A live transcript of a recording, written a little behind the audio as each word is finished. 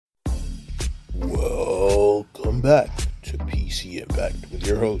Welcome back to PC Impact with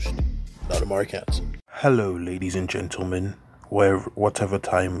your host, Mark-Hansen. Hello, ladies and gentlemen, whatever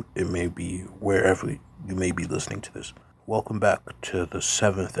time it may be, wherever you may be listening to this. Welcome back to the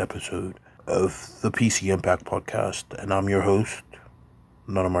 7th episode of the PC Impact podcast, and I'm your host,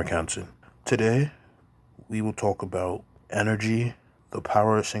 Mark-Hansen. Today, we will talk about energy, the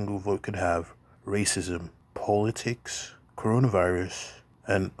power a single vote could have, racism, politics, coronavirus,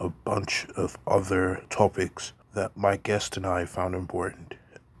 and a bunch of other topics that my guest and I found important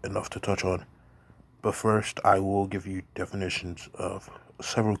enough to touch on. But first, I will give you definitions of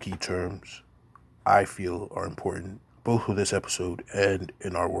several key terms I feel are important, both for this episode and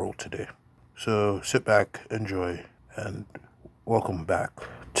in our world today. So sit back, enjoy, and welcome back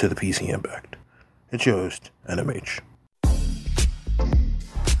to the PC Impact. It's your host, NMH.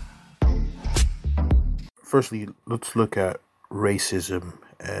 Firstly, let's look at racism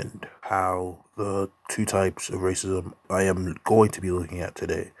and how the two types of racism I am going to be looking at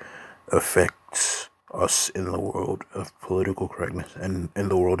today affects us in the world of political correctness and in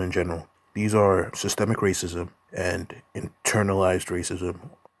the world in general. These are systemic racism and internalized racism.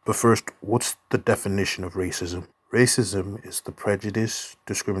 But first, what's the definition of racism? Racism is the prejudice,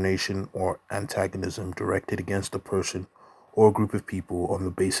 discrimination, or antagonism directed against a person or group of people on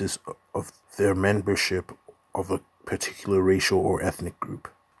the basis of their membership of a particular racial or ethnic group,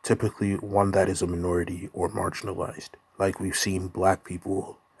 typically one that is a minority or marginalized, like we've seen Black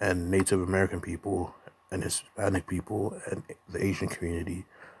people and Native American people and Hispanic people and the Asian community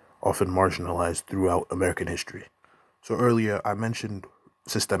often marginalized throughout American history. So earlier I mentioned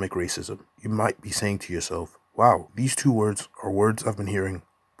systemic racism. You might be saying to yourself, wow, these two words are words I've been hearing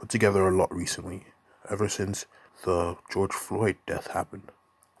put together a lot recently, ever since the George Floyd death happened.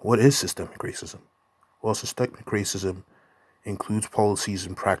 What is systemic racism? Well, systemic racism includes policies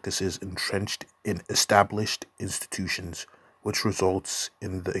and practices entrenched in established institutions, which results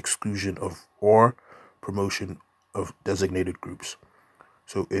in the exclusion of or promotion of designated groups.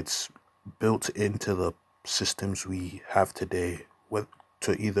 So it's built into the systems we have today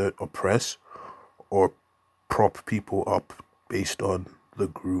to either oppress or prop people up based on the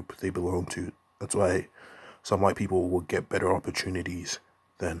group they belong to. That's why some white people will get better opportunities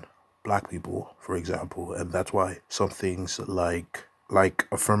than Black people, for example, and that's why some things like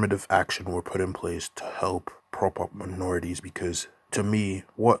affirmative action were put in place to help prop up minorities, because to me,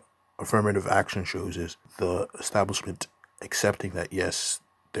 what affirmative action shows is the establishment accepting that yes,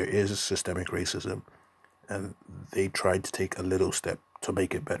 there is systemic racism, and they tried to take a little step to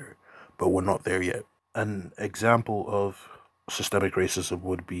make it better, but we're not there yet. An example of systemic racism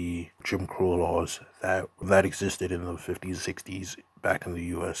would be Jim Crow laws that existed in the 50s, 60s back in the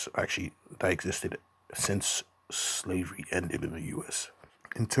U.S. Actually, that existed since slavery ended in the U.S.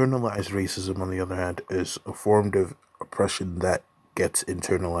 Internalized racism, on the other hand, is a form of oppression that gets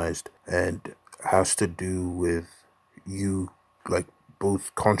internalized and has to do with you, like,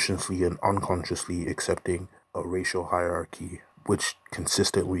 both consciously and unconsciously accepting a racial hierarchy, which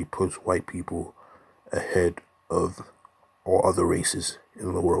consistently puts white people ahead of all other races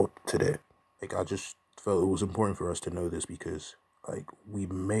in the world today. Like, I just felt it was important for us to know this, because we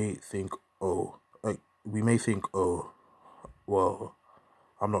may think, well,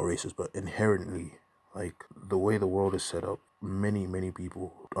 I'm not racist, but inherently, the way the world is set up, many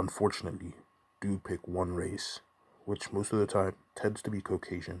people, unfortunately, do pick one race, which most of the time tends to be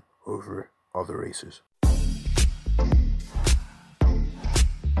Caucasian, over other races.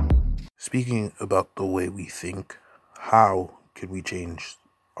 Speaking about the way we think, how can we change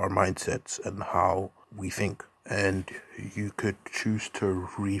our mindsets and how we think? And you could choose to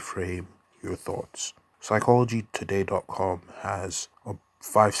reframe your thoughts. PsychologyToday.com has a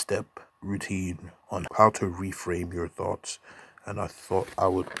 5-step routine on how to reframe your thoughts, and I thought I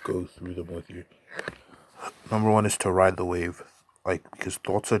would go through them with you. Number 1 is to ride the wave, because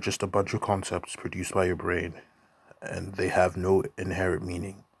thoughts are just a bunch of concepts produced by your brain, and they have no inherent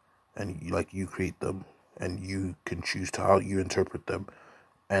meaning, and you create them, and you can choose to how you interpret them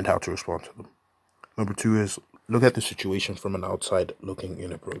and how to respond to them. Number 2 is look at the situation from an outside looking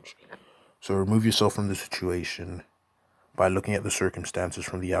in approach. So remove yourself from the situation by looking at the circumstances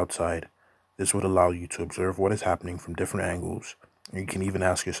from the outside. This would allow you to observe what is happening from different angles. And you can even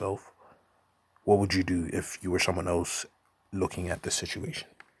ask yourself, what would you do if you were someone else looking at the situation?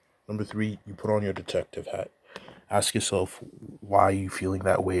 Number 3, you put on your detective hat. Ask yourself, why are you feeling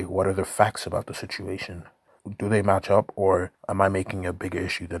that way? What are the facts about the situation? Do they match up, or am I making a bigger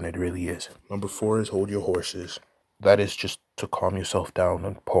issue than it really is? Number 4 is hold your horses. That is just to calm yourself down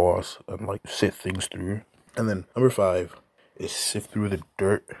and pause and sit things through. And then number 5 is sift through the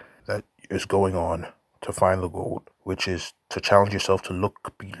dirt that is going on to find the gold, which is to challenge yourself to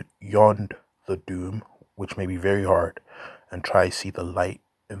look beyond the doom, which may be very hard, and try to see the light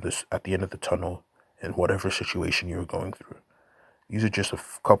in this at the end of the tunnel in whatever situation you're going through. These are just a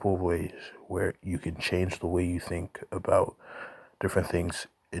couple of ways where you can change the way you think about different things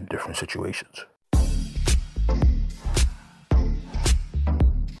in different situations.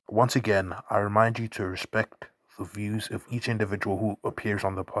 Once again, I remind you to respect the views of each individual who appears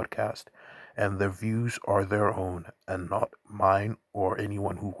on the podcast, and their views are their own and not mine or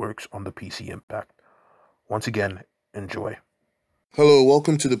anyone who works on the PC Impact. Once again, enjoy. Hello,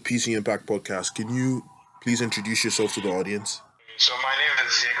 welcome to the PC Impact podcast. Can you please introduce yourself to the audience? So my name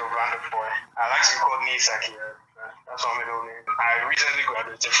is Vanderpuye. I like to be called Nii Sackey. That's my middle name. I recently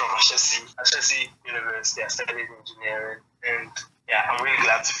graduated from Ashesi University. I studied engineering, and I'm really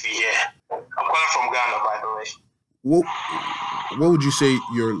glad to be here. I'm calling from Ghana, by the way. What would you say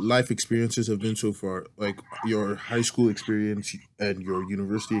your life experiences have been so far? Like your high school experience and your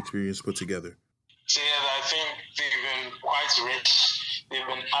university experience put together? So I think they've been quite rich. They've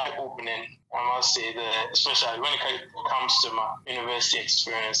been eye-opening, I must say, especially when it comes to my university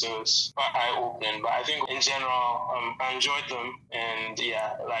experience. It was quite eye-opening. But I think in general, I enjoyed them. And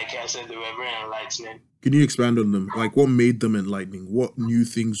like I said, they were very enlightening. Can you expand on them? Like, what made them enlightening? What new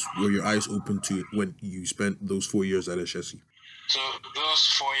things were your eyes open to when you spent those 4 years at Ashesi? So those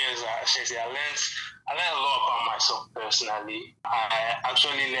 4 years at Ashesi, I learned a lot about myself personally. I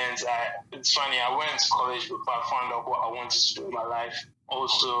actually learned, it's funny, I went to college before I found out what I wanted to do in my life.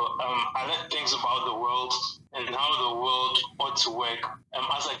 Also, I learned things about the world and how the world ought to work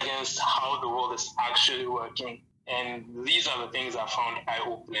as against how the world is actually working. And these are the things I found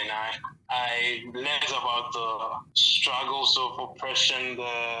eye-opening. I learned about the struggles of oppression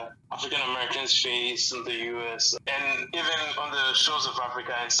the African Americans face in the U.S. and even on the shores of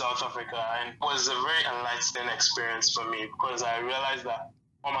Africa and South Africa. And it was a very enlightening experience for me because I realized that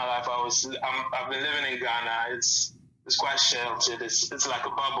all my life I've been living in Ghana. It's quite sheltered. It's like a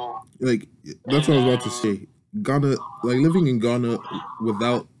bubble. Like that's what I was about to say. Ghana, like living in Ghana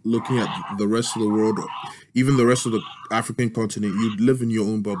without looking at the rest of the world, or even the rest of the African continent, you'd live in your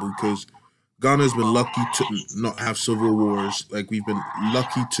own bubble because Ghana's been lucky to not have civil wars. Like we've been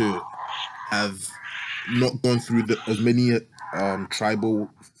lucky to have not gone through as many tribal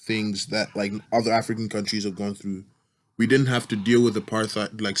things that like other African countries have gone through. We didn't have to deal with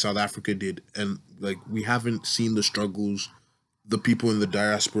apartheid like South Africa did, and like we haven't seen the struggles the people in the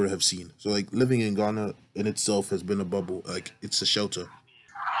diaspora have seen. So like living in Ghana in itself has been a bubble. Like it's a shelter.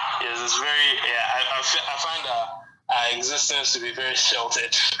 Yes, it's very. I find our existence to be very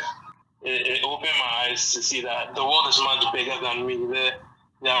sheltered. It opened my eyes to see that the world is much bigger than me.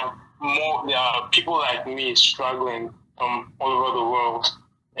 There are people like me struggling all over the world,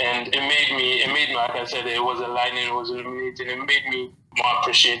 and it made me, like I said, it was enlightening, it was illuminating, it made me more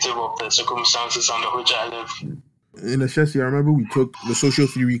appreciative of the circumstances under which I live. In Ashesi, I remember we took the social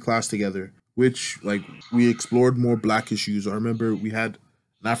theory class together, which like we explored more Black issues. I remember we had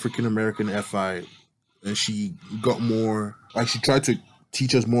an African American FI, and she got more like she tried to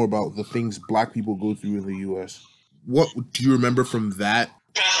teach us more about the things Black people go through in the U.S. What do you remember from that?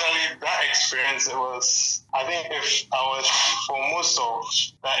 Personally, that experience, I think for most of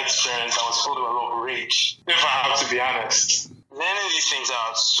that experience, I was filled with a lot of rage, if I have to be honest. Learning these things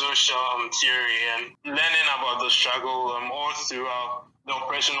about social theory and learning about the struggle all throughout the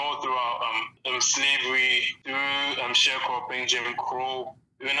oppression, all throughout slavery, through sharecropping, Jim Crow,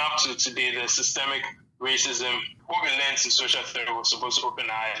 even up to today, the systemic racism. What we learned in social theory was supposed to open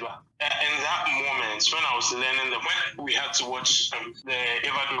our eyes. But in that moment, when I was learning when we had to watch the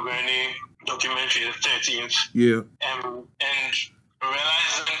Eva DuVernay documentary, The 13th, and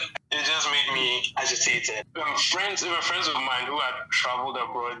realizing it just made me agitated. Friends of mine who had traveled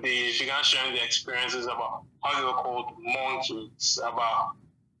abroad, they began sharing their experiences about how they were called monkeys, about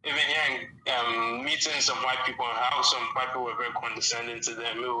even hearing meeting some white people and how some white people were very condescending to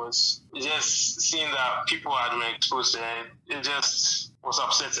them. It was just seeing that people had been exposed to it. It just was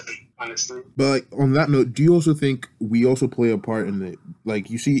upsetting, honestly. But like, on that note, do you also think we also play a part in it?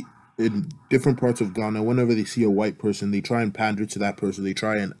 Like you see in different parts of Ghana, whenever they see a white person, they try and pander to that person. They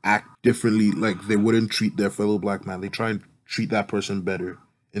try and act differently, like they wouldn't treat their fellow Black man. They try and treat that person better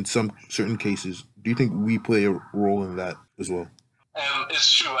in some certain cases. Do you think we play a role in that as well?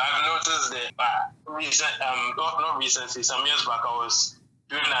 It's true. I've noticed that not recently, some years back, I was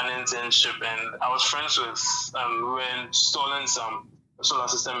doing an internship and I was friends with, we were installing some solar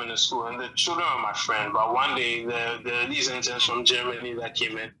system in the school, and the children were my friend. But one day, these interns from Germany that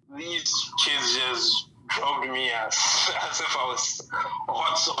came in, these kids just dropped me as if I was a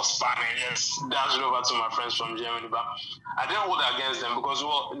hot sauce pan and just dashed over to my friends from Germany. But I didn't hold it against them because,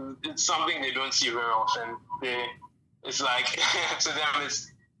 well, it's something they don't see very often. It's like to them,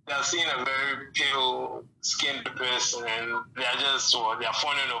 they're seeing a very pale skinned person and they're just, well, they're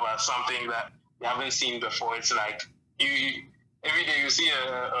fawning over something that they haven't seen before. It's like every day you see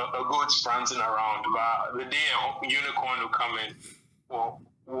a goat prancing around, but the day a unicorn will come in, well,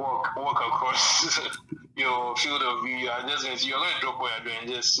 walk across your field of view, you're going to drop what you're doing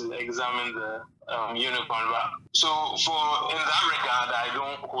just to examine the unicorn. But so in that regard, I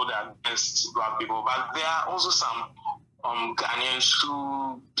don't hold that against black people. But there are also some Ghanaians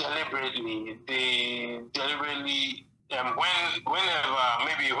who deliberately whenever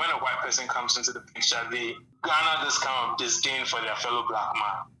maybe when a white person comes into the picture, they garner this kind of disdain for their fellow black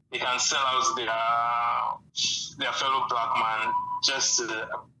man. They can sell out their fellow black man just to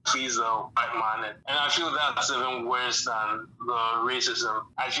please the white man, and I feel that's even worse than the racism.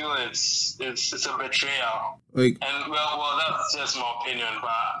 I feel it's a betrayal. And well, that's just my opinion,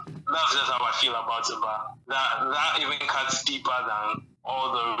 but that's just how I feel about it. But that even cuts deeper than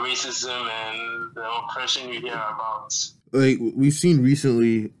all the racism and the oppression you hear about. Like we've seen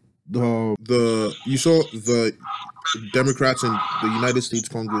recently, you saw the Democrats in the United States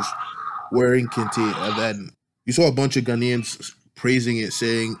Congress wearing Kente, and then you saw a bunch of Ghanaians praising it,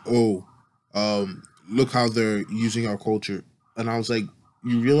 saying, "Oh, look how they're using our culture." And I was like,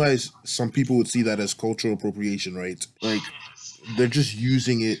 you realize some people would see that as cultural appropriation, right? Like they're just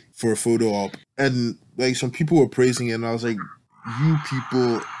using it for a photo op, and like some people were praising it, and I was like, you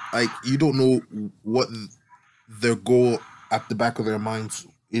people, like you don't know what their goal at the back of their minds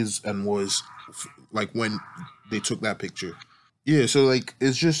is and was, like when they took that picture. Yeah, so like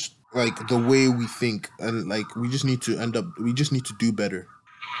it's just like the way we think, and like we just need to do better.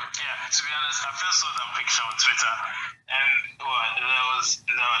 Yeah, to be honest, I first saw that picture on Twitter, and there was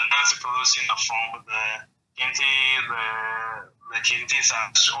the Nancy Pelosi in the front with the Kente, the Kente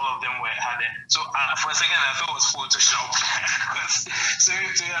sacks, all of them had it. So for a second, I thought it was Photoshop. So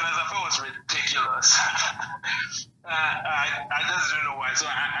to be honest, I thought it was ridiculous. I just don't know why. So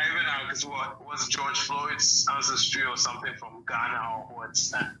I even asked what was George Floyd's ancestry or something from Ghana or what.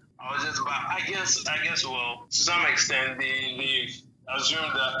 I was just, but I guess, well, to some extent, they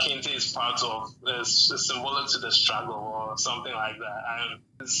assume that Kente is part of is symbolic to the struggle or something like that.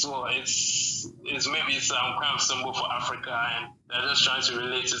 And so it's maybe some kind of symbol for Africa, and they're just trying to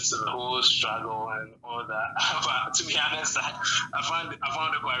relate it to the whole struggle and all that. But to be honest, I found it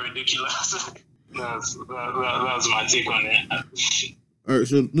quite ridiculous. That's my take on it. All right,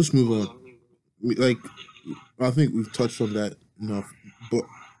 so let's move on. Like, I think we've touched on that enough, but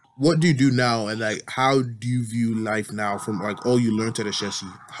what do you do now, and like how do you view life now from like all you learned at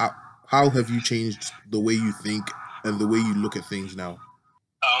Ashesi? How have you changed the way you think and the way you look at things now?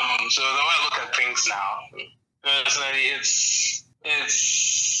 So the way I look at things now, personally,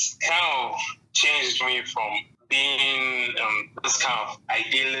 it's kind of changed me from being this kind of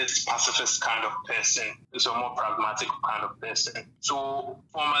idealist, pacifist kind of person to a more pragmatic kind of person. So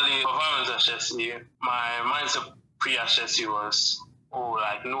formerly, before I was Ashesi, my mindset pre-Ashesi was, oh,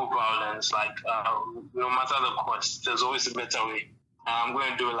 like no violence, like no matter the cost, there's always a better way. I'm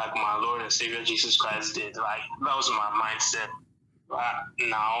going to do it like my Lord and Savior Jesus Christ did. Like that was my mindset. But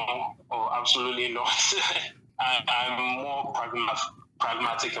now, oh, absolutely not. I'm more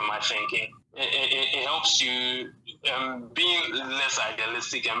pragmatic in my thinking. It helps you being less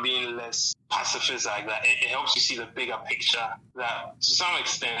idealistic and being less pacifist like that. It helps you see the bigger picture. That to some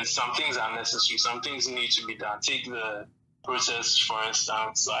extent, some things are necessary. Some things need to be done. Take the protest, for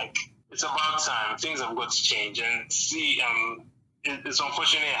instance. Like it's about time. Things have got to change. And see, it's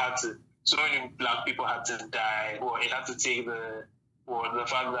unfortunate so many black people had to die, or it had to take the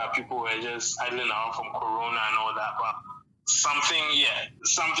fact that people were just idling around from Corona and all that. But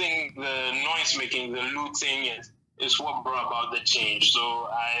something, the noise making, the looting is what brought about the change. So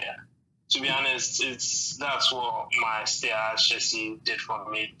to be honest, that's what my stay at Ashesi did for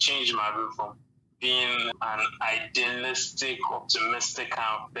me. It changed my view from being an idealistic, optimistic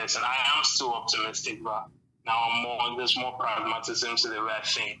kind of person. I am still optimistic, but now there's more pragmatism to the way I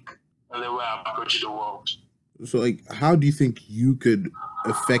think and the way I approach the world. So, like, how do you think you could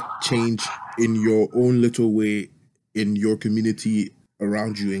affect change in your own little way in your community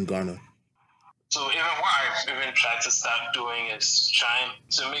around you in Ghana? So even what I've even tried to start doing is trying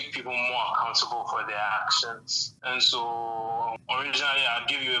to make people more accountable for their actions. And so originally I'll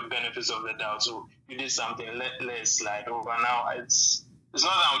give you a benefit of the doubt. So you did something, let it slide over. Now it's not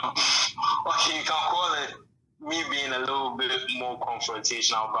that okay, you can call it me being a little bit more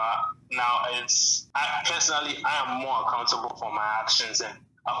confrontational, but now I am more accountable for my actions, and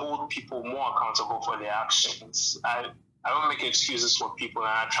I hold people more accountable for their actions. I don't make excuses for people,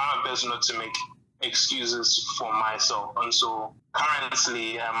 and I try my best not to make excuses for myself. And so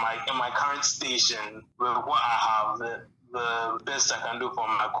currently, in my current station, with what I have, the best I can do for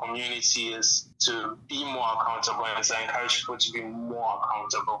my community is to be more accountable and to encourage people to be more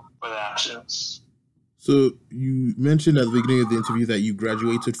accountable for their actions. So you mentioned at the beginning of the interview that you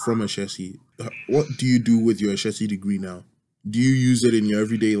graduated from Ashesi. What do you do with your Ashesi degree now? Do you use it in your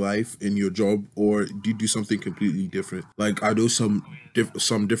everyday life, in your job, or do you do something completely different? Like, are those some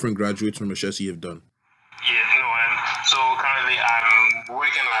different graduates from Ashesi have done? Yeah, no, and so currently I'm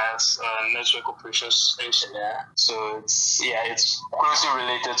working as a network operations engineer. So it's closely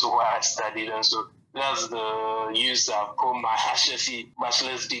related to what I studied, and so that's the use I've put my Ashesi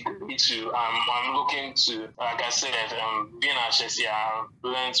bachelor's degree to. I'm looking to, like I said, being Ashesi, I've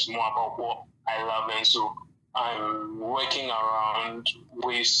learned more about what I love, and so I'm working around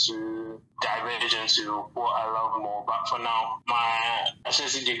ways to diverge into what I love more. But for now, my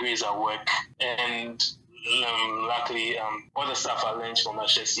Ashesi degree is at work, and luckily, all the stuff I learned from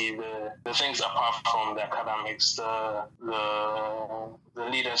Ashesi, the things apart from the academics, the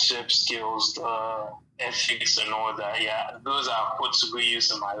leadership skills, the ethics and all that, yeah, those are put to good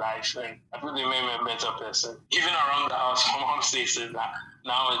use in my life, and I think they made me a better person. Even around the house, my mom says that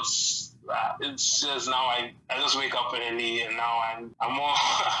now it's just now I just wake up early, and now I'm more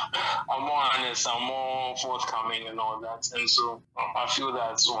I'm more honest, I'm more forthcoming and all that, and so I feel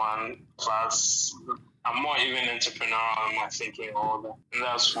that's one. Plus, I'm more even entrepreneurial in my thinking, all that. And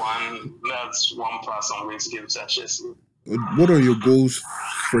that's one plus I'm going to give to Ashesi. What are your goals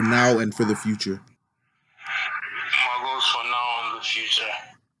for now and for the future? My goals for now and the future.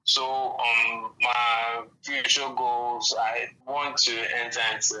 So, my future goals, I want to enter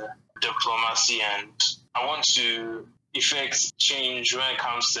into diplomacy, and I want to effect change when it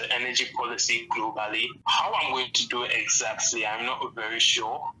comes to energy policy globally. How I'm going to do it exactly, I'm not very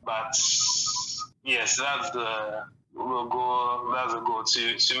sure, but yes, that's the goal. That's the goal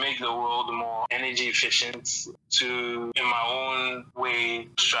to make the world more energy efficient. To, in my own way,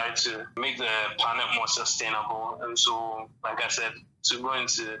 try to make the planet more sustainable. And so, like I said, to go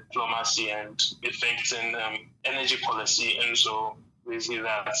into diplomacy and effecting energy policy. And so, basically,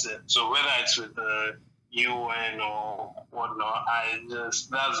 that's it. So whether it's with the UN or whatnot, that's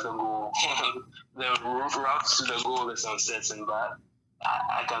the goal. The route to the goal is uncertain, but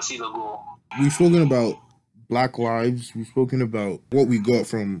I can see the goal. We've spoken about Black lives. We've spoken about what we got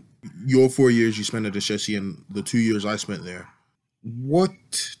from your 4 years you spent at Ashesi and the 2 years I spent there. What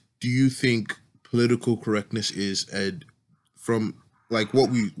do you think political correctness is, and from like what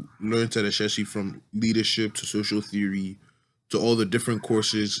we learned at Ashesi, from leadership to social theory to all the different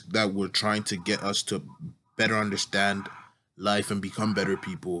courses that were trying to get us to better understand life and become better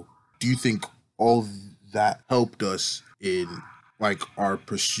people? Do you think all that helped us in like our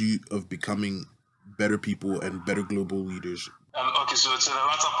pursuit of becoming better people and better global leaders? Okay, so to the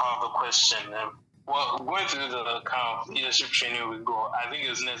latter part of the question, well, going through the kind of leadership training we go, I think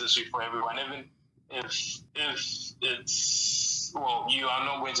it's necessary for everyone, even if it's, well, you are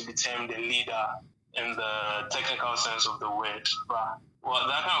not going to be termed a leader in the technical sense of the word, but well,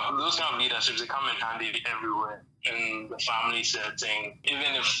 those kind of leaderships, they come in handy everywhere, in the family setting,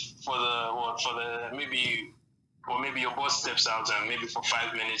 even if for the maybe your boss steps out and maybe for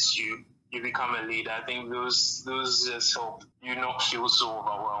 5 minutes you become a leader. I think those just help you not feel so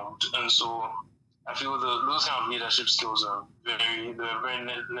overwhelmed. And so I feel those kind of leadership skills are very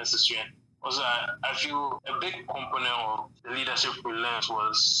necessary. And also, I feel a big component of the leadership we learned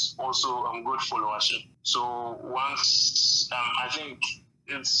was also good followership. So once I think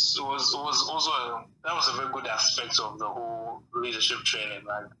that was a very good aspect of the whole leadership training,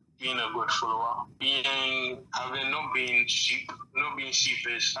 like being a good follower, not being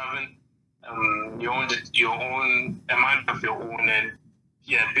sheepish, having your own a mind of your own, and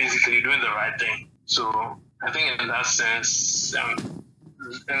yeah, basically doing the right thing. So I think in that sense,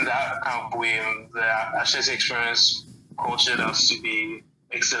 in that kind of way, the Ashesi experience cultured us to be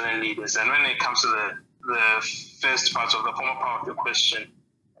excellent leaders. And when it comes to the first part of the former part of the question,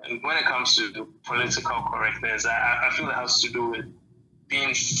 and when it comes to political correctness, I feel it has to do with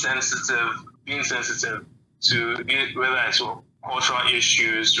being sensitive to whether it's cultural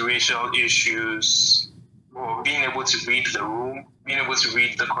issues, racial issues, or being able to read the room, being able to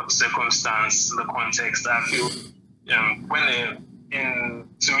read the circumstance, the context. I feel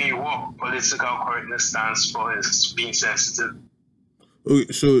to me, what political correctness stands for is being sensitive.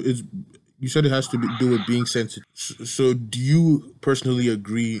 Okay, so you said it has to do with being sensitive. So do you personally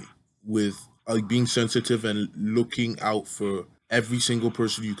agree with being sensitive and looking out for every single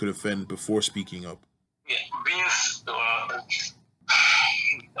person you could offend before speaking up? Yeah, being that's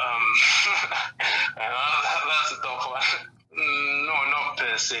a tough one. No, not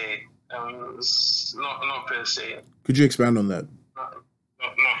per se. Not per se. Could you expand on that?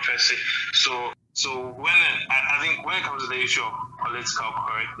 Not per se. So I think when it comes to the issue of political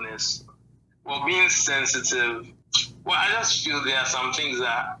correctness, well, being sensitive. Well, I just feel there are some things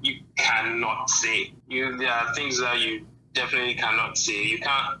that you cannot say. There are things that you definitely cannot say. You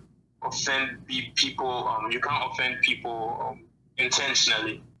can't offend people. You can't offend people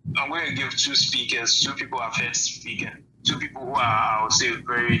intentionally. I'm going to give two people I've heard speaking. Two people who are, I would say,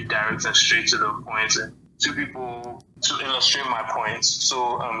 very direct and straight to the point. And two people to illustrate my points.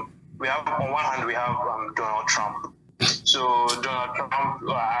 So we have, on one hand, we have Donald Trump. So Donald Trump,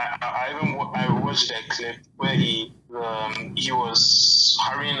 I watched a clip where he was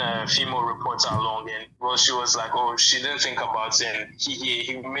hurrying a female reporter along, and well, she was like, oh, she didn't think about it. And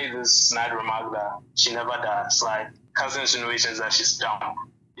he made this snide remark that she never does, like casting insinuations that she's dumb.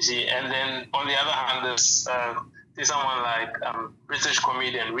 You see, and then on the other hand, there's someone like British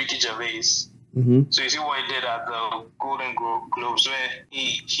comedian Ricky Gervais. Mm-hmm. So you see what he did at the Golden Globes, where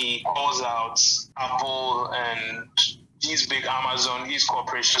he calls out Apple and these big Amazon, these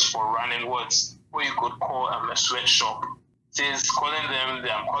corporations for running what you could call a sweatshop. Says calling their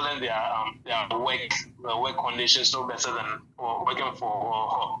work conditions no better than or working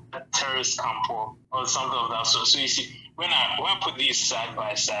for a terrorist camp or something of that sort. So you see, when I put these side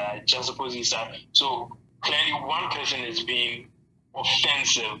by side, I just suppose these side. So clearly, one person is being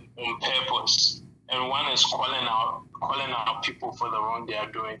offensive on purpose, and one is calling out people for the wrong they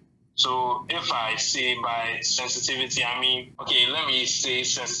are doing. So if I say by sensitivity, I mean, okay, let me say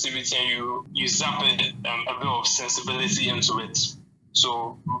sensitivity, and you zap a bit of sensibility into it.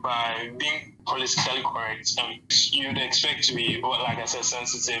 So by being politically correct, you'd expect to be, like I said,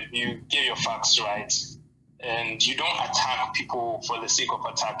 sensitive. You get your facts right, and you don't attack people for the sake of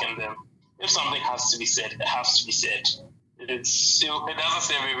attacking them. If something has to be said, it has to be said. It doesn't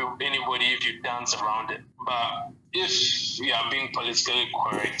save anybody if you dance around it. But if you are being politically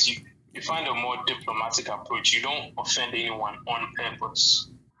correct, you find a more diplomatic approach. You don't offend anyone on purpose.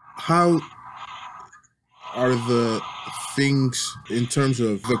 How are the things in terms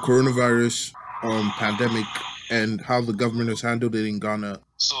of the coronavirus pandemic and how the government has handled it in Ghana?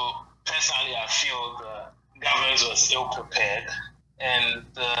 So personally, I feel the government was ill prepared, and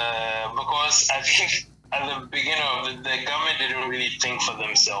because I think at the beginning of the government didn't really think for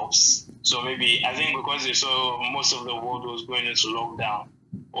themselves. So maybe I think because they saw most of the world was going into lockdown,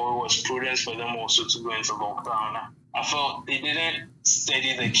 or it was prudent for them also to go into lockdown. I felt they didn't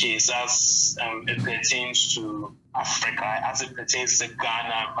study the case as it pertains to Africa, as it pertains to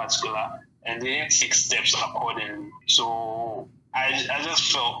Ghana in particular, and they didn't take steps accordingly. So I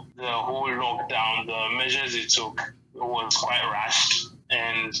just felt the whole lockdown, the measures it took, was quite rushed,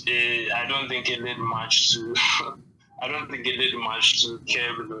 and I don't think it did much to. I don't think it did much to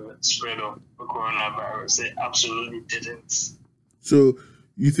curb the spread of the coronavirus. It absolutely didn't. So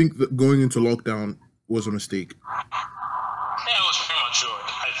you think that going into lockdown was a mistake? Yeah, it was premature.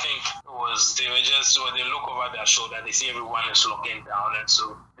 I think it was, they look over their shoulder, they see everyone is locking down, and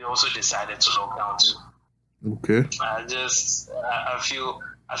so they also decided to lock down too. Okay. I feel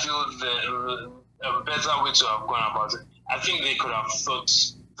a better way to have gone about it. I think they could have thought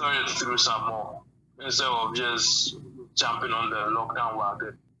it through some more instead of just jumping on the lockdown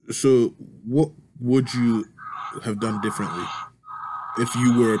wagon. So what would you have done differently if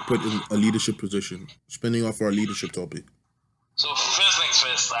you were put in a leadership position, spinning off our leadership topic? So first things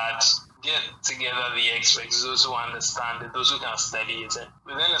first, I'd get together the experts, those who understand it, those who can study it. And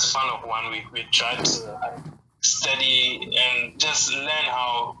within a span of 1 week, we tried to study and just learn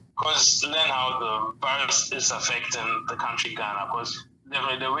how the virus is affecting the country Ghana. Because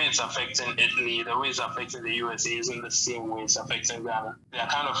definitely the way it's affecting Italy, the way it's affecting the USA isn't the same way it's affecting Ghana. Their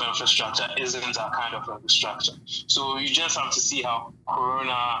kind of infrastructure isn't our kind of infrastructure. So you just have to see how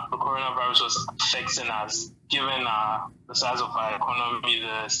the coronavirus was affecting us, given the size of our economy,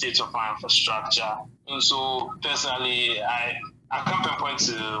 the state of our infrastructure. And so personally, I can't pinpoint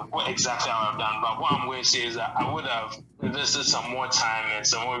to what exactly I would have done, but what I'm going to say is that I would have invested some more time and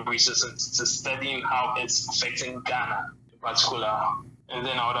some more research into studying how it's affecting Ghana in particular, and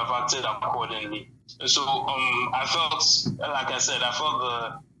then I would have acted accordingly. And so I felt, like I said,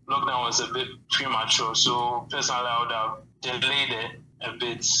 the lockdown was a bit premature. So personally, I would have delayed it a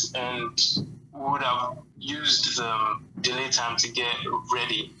bit and would have used the delay time to get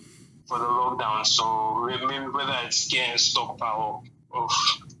ready for the lockdown. So maybe whether it's getting stockpile of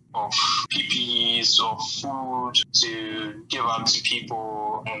of PPEs, of food to give out to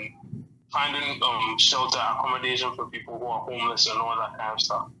people, and finding shelter, accommodation for people who are homeless and all that kind of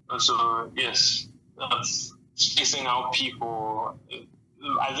stuff. And so yes, that's spacing out people.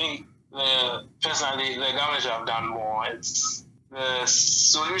 I think personally the government should have done more. It's the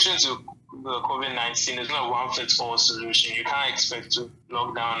solution to the COVID-19 is not a one-fits-all solution. You can't expect to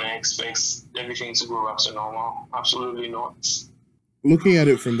lock down and expect everything to go back to normal. Absolutely not. Looking at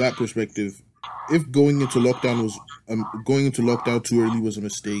it from that perspective, if going into lockdown too early was a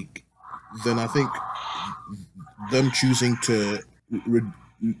mistake, then I think them choosing to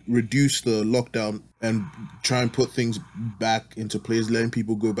reduce the lockdown and try and put things back into place, letting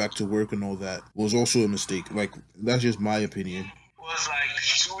people go back to work and all that, was also a mistake. Like, that's just my opinion. It was like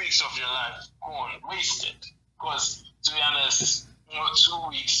 2 weeks of your life gone, wasted. Because, to be honest, 2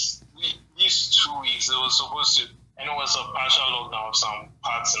 weeks, these 2 weeks, it was supposed to, and it was a partial lockdown of some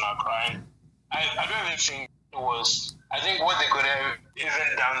parts in Accra. I don't even think it was, I think what they could have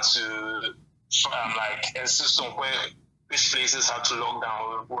even done to, like, insist on which places had to lock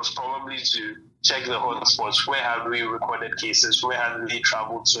down was probably to check the hotspots. Where had we recorded cases? Where had we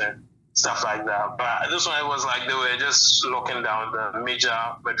traveled to? And stuff like that. But this one, it was like they were just locking down the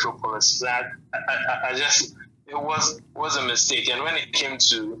major metropolis. I just, it was a mistake. And when it came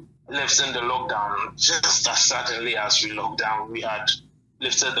to lifting the lockdown, just as certainly as we locked down, we had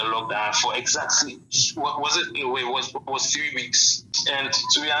lifted the lockdown for exactly, what was it? It was 3 weeks. And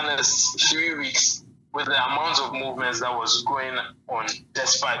to be honest, 3 weeks with the amount of movements that was going on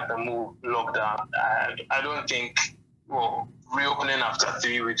despite the lockdown, I don't think, well, reopening after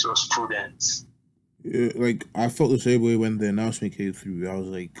 3 weeks was prudent. Yeah, like, I felt the same way when the announcement came through. I was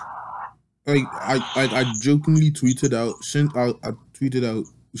like I jokingly tweeted out,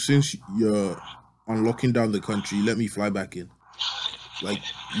 since you're unlocking down the country, let me fly back in. Like,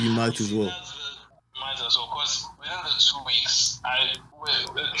 you might as well. Might as well, because within the 2 weeks, I don't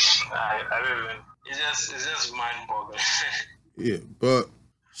even. It's just mind-boggling. Yeah, but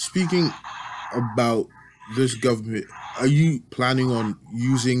speaking about this government, are you planning on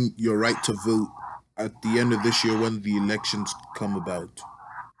using your right to vote at the end of this year when the elections come about?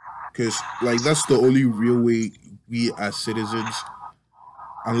 Because, like, that's the only real way we as citizens,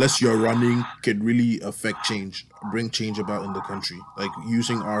 unless you're running, can really affect change, bring change about in the country. Like,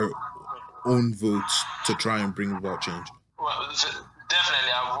 using our own votes to try and bring about change. Well,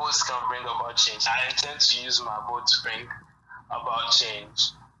 definitely, our votes can bring about change. I intend to use my vote to bring about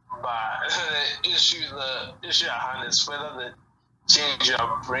change. But the issue at hand is whether the change you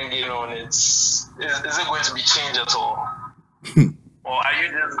are bringing on is it going to be change at all? Or are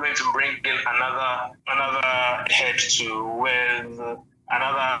you just going to bring in another head to wear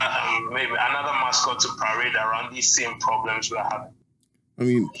maybe another mascot to parade around these same problems we're having? I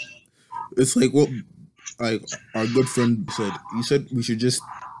mean, it's like what, like, our good friend said. He said we should just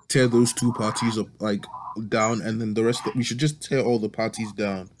tear those two parties up, like, down, and then the rest. We should just tear all the parties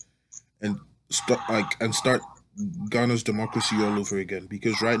down and start Ghana's democracy all over again.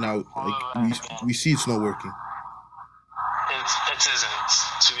 Because right now, like, we see it's not working. It isn't,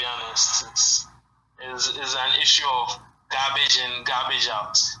 to be honest. It's an issue of garbage in, garbage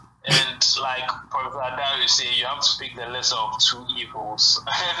out. And like Professor Adar say, you have to pick the lesser of two evils.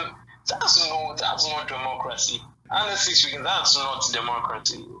 And that's not democracy. Honestly speaking, that's not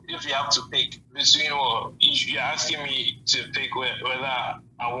democracy. If you have to pick between, you're asking me to pick whether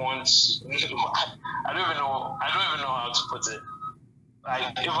I want, I don't even know how to put it.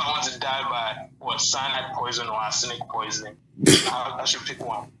 Like, if I want to die by cyanide poison or arsenic poisoning, I should pick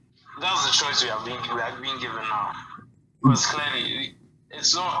one. That's the choice we have been given now. Because clearly,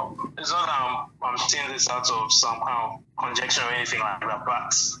 it's not that I'm saying this out of some kind of conjecture or anything like that.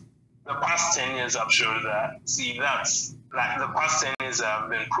 But the past 10 years have shown that. See, that's like the past 10 years have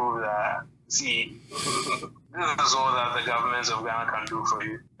been proved that. See, this is all that the governments of Ghana can do for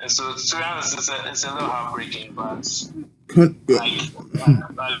you. And so, to be honest, it's a little heartbreaking, but like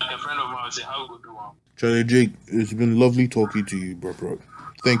a friend of mine would say, how would do one? Charlie Jake, it's been lovely talking to you, bro.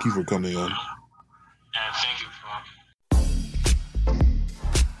 Thank you for coming on. Thank you.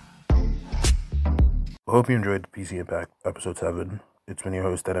 I hope you enjoyed the PC Impact episode 7. It's been your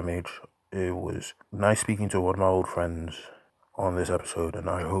host, NMH. It was nice speaking to one of my old friends on this episode, and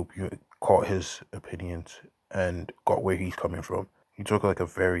I hope you caught his opinions and got where he's coming from. He took like a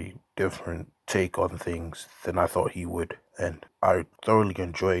very different take on things than I thought he would, and I thoroughly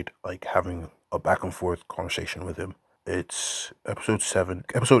enjoyed like having a back and forth conversation with him. It's episode 7.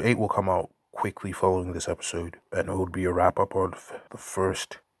 Episode 8 will come out quickly following this episode, and it will be a wrap up on the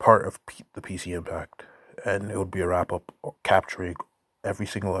first part of the PC Impact, and it would be a wrap up capturing every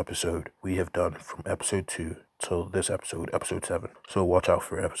single episode we have done from episode 2 till this episode 7. So watch out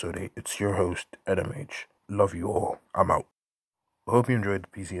for episode 8. It's your host, NMH. Love you all. I'm out. I hope you enjoyed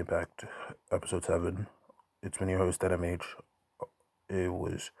the PC Impact episode 7. It's been your host, NMH. It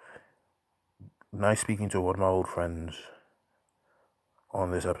was nice speaking to one of my old friends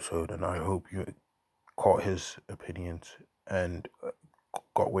on this episode, and I hope you caught his opinions and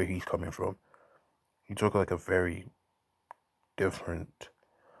got where he's coming from. He took like a very different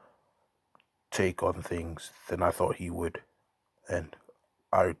take on things than I thought he would, and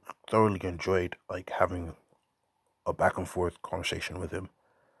I thoroughly enjoyed like having a back and forth conversation with him.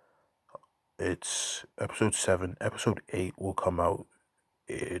 It's episode 7. Episode 8 will come out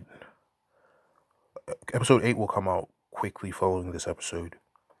quickly following this episode,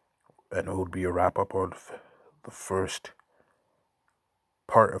 and it will be a wrap up of the first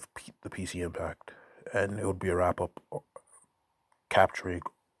part of the PC Impact, and it would be a wrap up capturing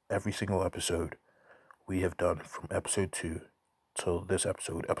every single episode we have done from episode 2 till this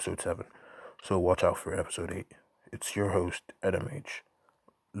episode 7. So watch out for episode 8. It's your host, NMH.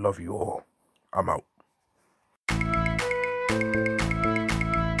 Love you all. I'm out.